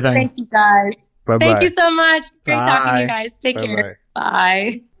on everything. Thank you, guys. Bye-bye. Thank you so much. Great talking Bye. to you guys. Take Bye-bye. care.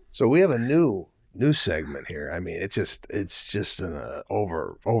 Bye. So we have a new segment here. I mean, it's just an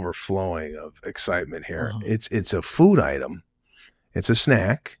overflowing of excitement here. It's a food item. It's a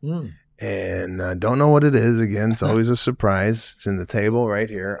snack. And I don't know what it is. Again, it's always a surprise. It's in the table right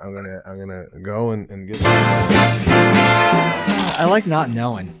here. I'm gonna go and get it. I like not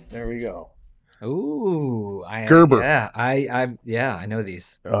knowing. There we go. Ooh, Gerber. Yeah, I know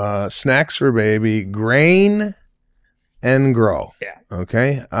these. Snacks for baby, grain and grow. Yeah.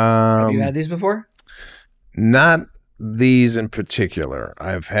 Okay. Have you had these before? Not these in particular.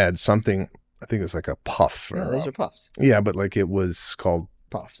 I've had something. I think it was like a puff. Yeah, those are puffs. Yeah, but like it was called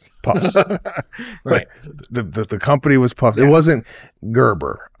Puffs. Puffs. Right. The company was Puffs. It wasn't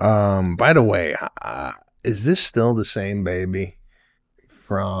Gerber. By the way, is this still the same baby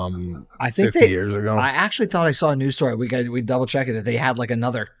from I think 50 years ago? I actually thought I saw a news story. We double checked it that they had like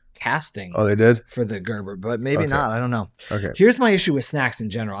another casting Oh, they did? for the Gerber, but maybe Okay. not. I don't know. Okay. Here's my issue with snacks in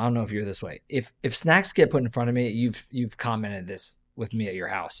general. I don't know if you're this way. If snacks get put in front of me, you've commented this with me at your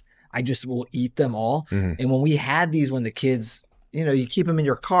house. I just will eat them all. Mhm. And when we had these, when the kids, you keep them in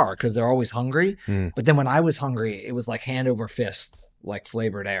your car because they're always hungry. Mm. But then when I was hungry, it was like hand over fist, like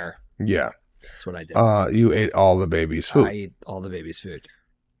flavored air. Yeah. That's what I did. You ate all the baby's food. I eat all the baby's food.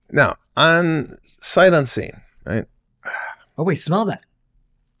 Now, on sight unseen, right? Oh, wait, smell that.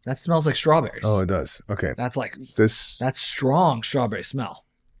 That smells like strawberries. Oh, it does. Okay. That's strong strawberry smell.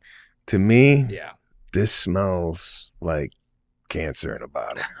 To me, Yeah. this smells like cancer in a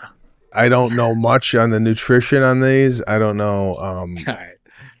bottle. I don't know much on the nutrition on these. I don't know. All right.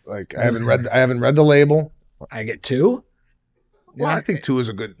 Like I haven't read the label. I get 2. Well, I think 2 is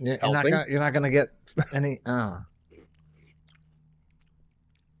a good helping. You're not gonna get any.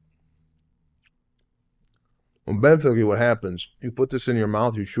 Well, Benfica, what happens? You put this in your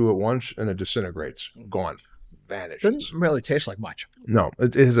mouth, you chew it once, and it disintegrates. Gone. Vanishes. Doesn't really taste like much. No,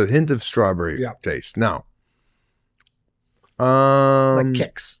 it has a hint of strawberry Yeah. taste. Now, Like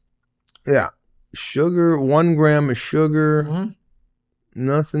Kicks. yeah, sugar. 1 gram of sugar. Mhm.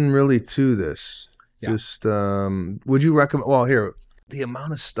 Nothing really to this. Yeah. Just, would you recommend? Well, here, the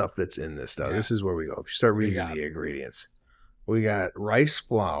amount of stuff that's in this, though. Yeah. This is where we go. If you start What do you reading got? the ingredients, we got rice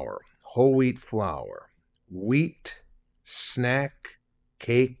flour, whole wheat flour, wheat, snack,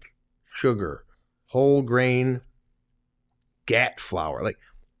 cake, sugar, whole grain, GAT flour. Like,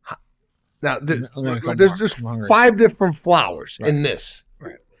 now, I'm gonna come there's more. just I'm hungry. 5 different flours Right. in this, All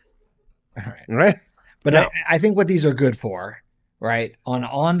right. right? But No. I think what these are good for, right?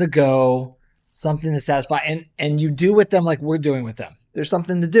 On the go, something to satisfy, and you do with them like we're doing with them. There's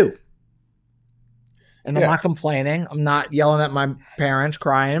something to do. And I'm Yeah. not complaining. I'm not yelling at my parents,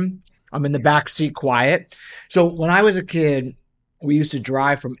 crying. I'm in the back seat quiet. So when I was a kid, we used to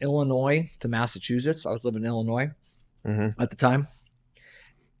drive from Illinois to Massachusetts. I was living in Illinois Mm-hmm. at the time.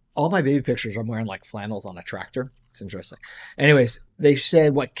 all my baby pictures, I'm wearing like flannels on a tractor. It's interesting. Anyways, they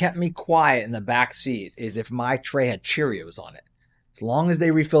said what kept me quiet in the back seat is if my tray had Cheerios on it. As long as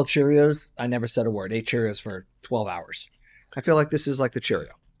they refilled Cheerios, I never said a word. Ate Cheerios for 12 hours. I feel like this is like the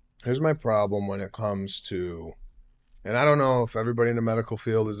Cheerio. Here's my problem when it comes to, and I don't know if everybody in the medical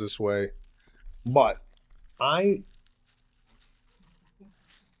field is this way, but I'm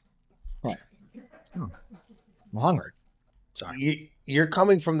hungry. Sorry. You're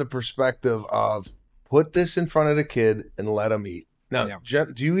coming from the perspective of put this in front of the kid and let him eat. Now,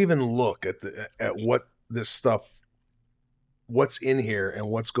 do you even look at what this stuff, what's in here and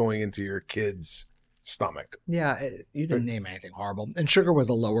what's going into your kid's stomach? Yeah, you didn't name anything horrible. And sugar was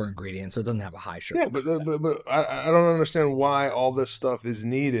a lower ingredient, so it doesn't have a high sugar. Yeah, but I don't understand why all this stuff is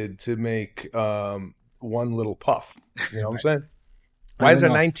needed to make one little puff. You know what I'm saying? Why is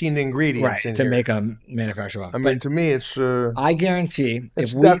there 19 ingredients in to here? make a manufactured puff? I mean, to me, it's I guarantee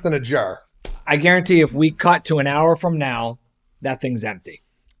it's death in a jar. I guarantee if we cut to an hour from now, that thing's empty.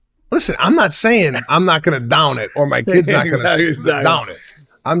 Listen, I'm not saying I'm not going to down it or my kid's not going to down it.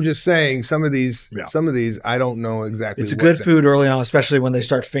 I'm just saying some of these, I don't know exactly. It's a good food early on, especially when they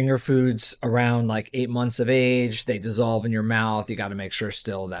start finger foods around like 8 months of age. They dissolve in your mouth. You got to make sure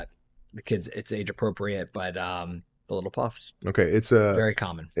still that the kids, it's age appropriate, but the little puffs. Okay, it's very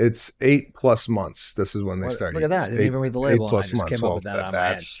common. It's 8+ months. This is when they start. Look at that! I didn't even read the label. 8+ I just months. came up with that on my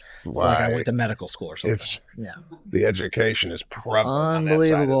head. It's like I went to medical school or something. The education is prevalent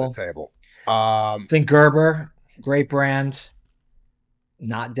unbelievable. on that side of the table. Think Gerber, great brand.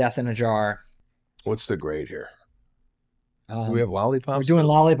 Not death in a jar. What's the grade here? Do we have lollipops? We're doing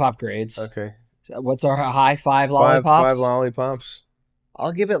lollipop grades. Okay. What's our high? 5 lollipops? 5 lollipops.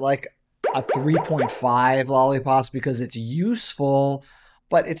 I'll give it like a 3.5 lollipops because it's useful,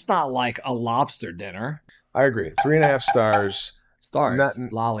 but it's not like a lobster dinner. I agree. 3.5 stars.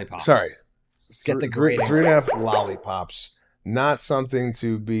 Lollipops. Sorry. Get the grade. 3.5 lollipops. Not something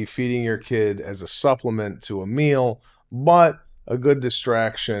to be feeding your kid as a supplement to a meal, but a good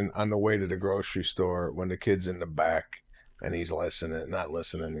distraction on the way to the grocery store when the kid's in the back and he's not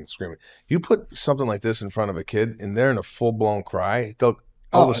listening and screaming. You put something like this in front of a kid and they're in a full-blown cry, they'll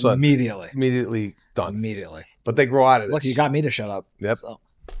all of a sudden immediately done. Immediately. But they grow out of this. Look, you got me to shut up. Yep. So,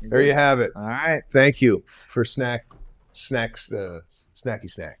 there you have it. All right. Thank you for snacky snacks.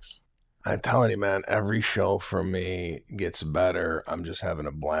 I'm telling you, man, every show for me gets better. I'm just having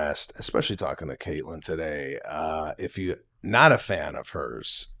a blast, especially talking to Caitlyn today. If you're not a fan of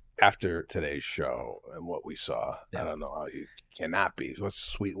hers after today's show and what we saw, I don't know how you cannot be. What's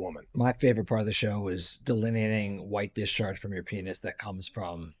a sweet woman. My favorite part of the show was delineating white discharge from your penis that comes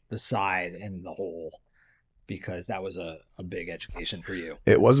from the side and the hole, because that was a big education for you.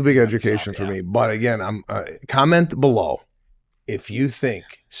 It was a big education for me. But again, I'm comment below if you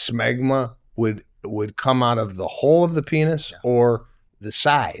think smegma would come out of the hole of the penis or the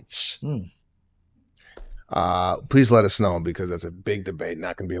sides. Please let us know, because that's a big debate.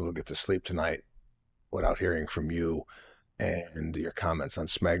 Not going to be able to get to sleep tonight without hearing from you and your comments on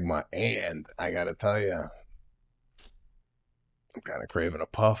smegma. And I got to tell you, I'm kind of craving a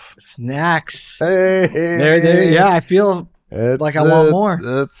puff. Snacks. Hey. There. Yeah, I feel like I want more.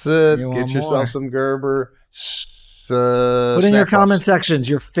 That's it. Get yourself some Gerber. Put in your comment sections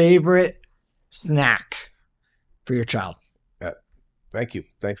your favorite snack for your child. Thank you.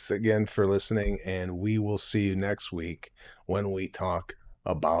 Thanks again for listening, and we will see you next week when we talk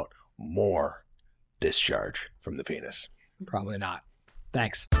about more discharge from the penis. Probably not.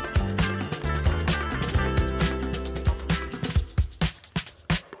 Thanks.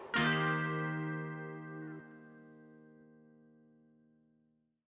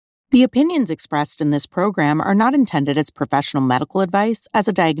 The opinions expressed in this program are not intended as professional medical advice, as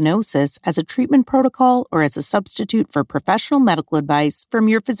a diagnosis, as a treatment protocol, or as a substitute for professional medical advice from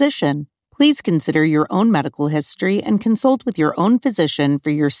your physician. Please consider your own medical history and consult with your own physician for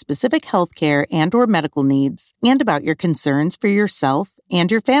your specific healthcare and/or medical needs and about your concerns for yourself and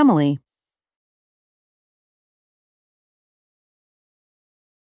your family.